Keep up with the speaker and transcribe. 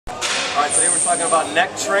Alright, today we're talking about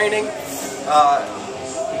neck training.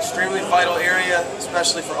 Extremely vital area,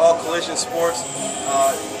 especially for all collision sports.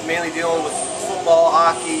 Mainly dealing with football,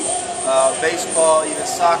 hockey, baseball, even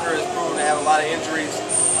soccer is proven to have a lot of injuries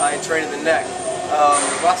in training the neck.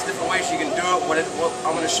 There's lots of different ways you can do it. What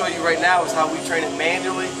I'm going to show you right now is how we train it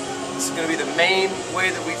manually. This is going to be the main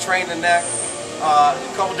way that we train the neck. A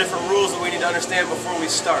couple different rules that we need to understand before we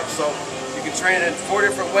start. So you can train it in 4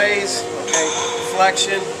 different ways. Okay,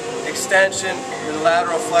 flexion, extension, and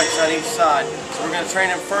lateral flex on each side. So we're going to train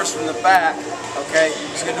him first from the back. Okay,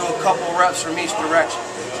 he's going to do a couple reps from each direction.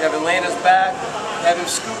 So have him lay on his back, have him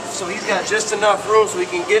scoop so he's got just enough room so he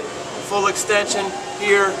can get full extension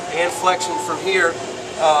here and flexion from here.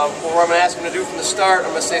 What I'm going to ask him to do from the start,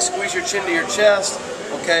 I'm going to say squeeze your chin to your chest.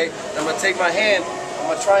 Okay, and I'm going to take my hand, I'm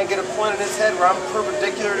going to try and get a point in his head where I'm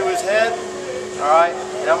perpendicular to his head. Alright,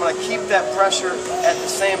 and I'm going to keep that pressure at the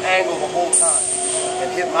same angle the whole time.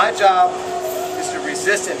 And my job is to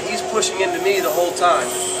resist him. He's pushing into me the whole time.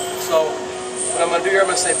 So what I'm going to do here, I'm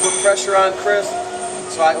going to say put pressure on Chris.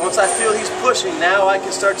 So once I feel he's pushing, now I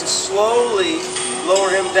can start to slowly lower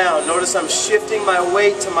him down. Notice I'm shifting my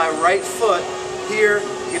weight to my right foot here,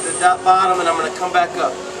 get the bottom, and I'm going to come back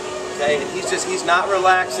up. Okay, and he's not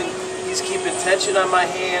relaxing. He's keeping tension on my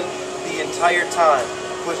hand the entire time.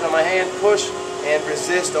 Pushing on my hand, push and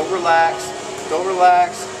resist. Don't relax. Don't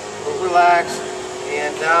relax. Don't relax.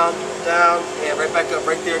 And down, down, and right back up,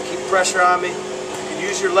 right there. Keep pressure on me. You can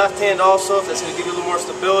use your left hand also if that's going to give you a little more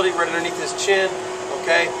stability right underneath his chin.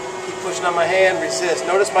 Okay? Keep pushing on my hand, resist.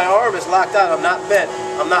 Notice my arm is locked out. I'm not bent.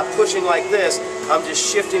 I'm not pushing like this. I'm just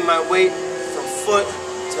shifting my weight from foot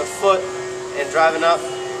to foot and driving up.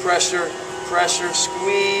 Pressure, pressure,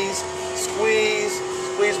 squeeze, squeeze,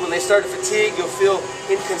 squeeze. When they start to fatigue, you'll feel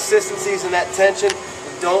inconsistencies in that tension.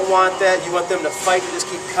 Don't want that. You want them to fight. You just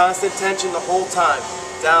keep constant tension the whole time.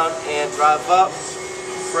 Down and drive up.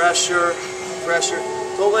 Pressure, pressure.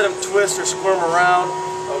 Don't let them twist or squirm around.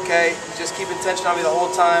 Okay? Just keeping tension on me the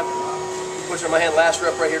whole time. Push on my hand. Last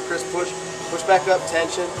rep right here, Chris. Push. Push back up.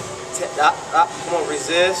 Tension. Come on.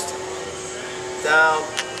 Resist. Down.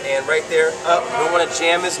 And right there. Up. We don't want to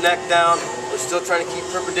jam his neck down. We're still trying to keep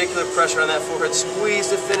perpendicular pressure on that forehead. Squeeze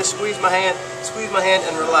to finish. Squeeze my hand. Squeeze my hand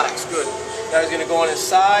and relax. Good. Now he's going to go on his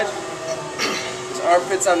side. His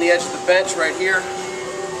armpits on the edge of the bench right here.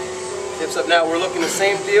 Hips up. Now we're looking the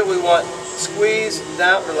same deal. We want squeeze,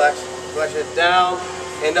 down, relax, relax it down,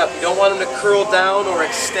 and up. You don't want him to curl down or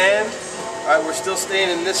extend. All right, we're still staying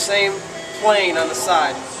in this same plane on the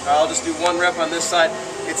side. All right, I'll just do 1 rep on this side.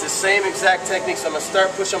 It's the same exact technique. So I'm going to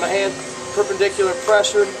start, push on my hand, perpendicular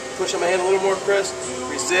pressure, push on my hand a little more, Chris.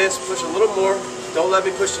 Resist, push a little more. Don't let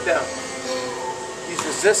me push you down. He's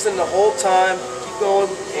resisting the whole time. Keep going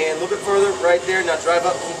and a little bit further right there. Now drive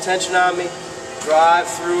up, keep tension on me. Drive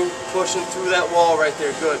through, pushing through that wall right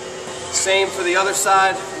there. Good. Same for the other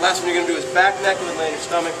side. Last one you're going to do is back neck and then lay on your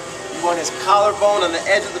stomach. You want his collarbone on the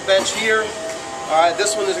edge of the bench here. Alright,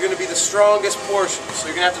 this one is going to be the strongest portion. So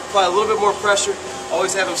you're going to have to apply a little bit more pressure.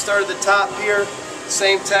 Always have him start at the top here.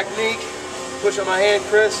 Same technique. Push on my hand,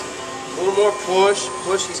 Chris. A little more push.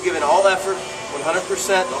 Push. He's giving all effort. 100%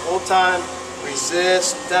 the whole time.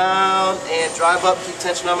 Resist, down, and drive up. Keep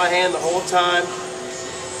tension on my hand the whole time.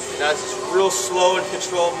 And now it's just real slow and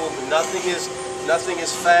controlled movement. Nothing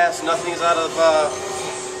is fast. Nothing is out of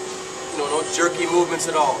no jerky movements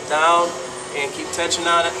at all. Down and keep tension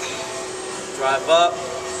on it. Drive up.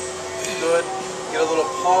 Good. Get a little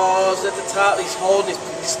pause at the top. He's holding.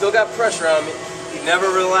 He's still got pressure on me. He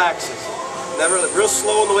never relaxes. Never. Real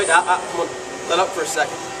slow in the way. Come on. Let up for a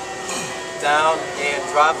second. Down and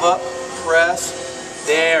drive up. Press.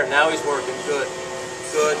 There. Now he's working. Good.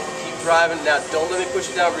 Good. Keep driving. Now don't let me push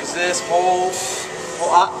you down. Resist. Hold.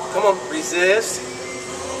 Come on. Resist.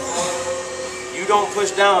 You don't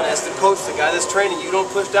push down. As the coach, the guy that's training, you don't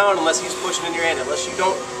push down unless he's pushing in your hand. Unless you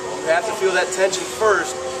don't, you have to feel that tension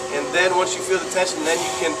first. And then once you feel the tension, then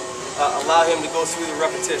you can allow him to go through the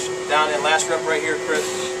repetition. Down and last rep right here, Chris.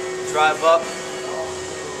 Drive up.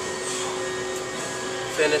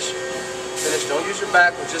 Finish. Finish. Don't use your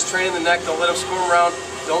back. We're just training the neck. Don't let him squirm around.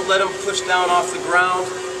 Don't let him push down off the ground.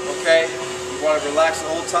 Okay? You want to relax the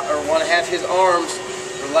whole time, or want to have his arms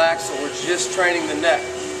relaxed. So we're just training the neck.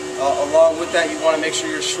 Along with that, you want to make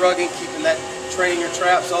sure you're shrugging, keeping that, training your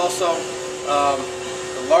traps also.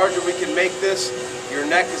 The larger we can make this, your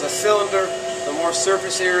neck is a cylinder. The more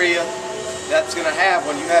surface area that's going to have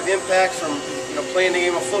when you have impact from playing the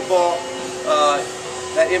game of football.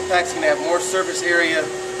 That impact's going to have more surface area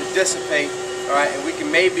to dissipate. All right, and we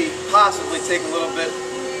can possibly take a little bit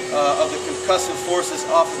of the concussive forces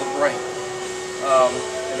off of the brain.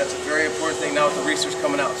 And That's a very important thing now with the research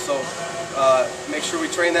coming out. So make sure we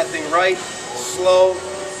train that thing right, slow,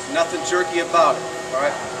 nothing jerky about it. All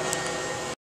right.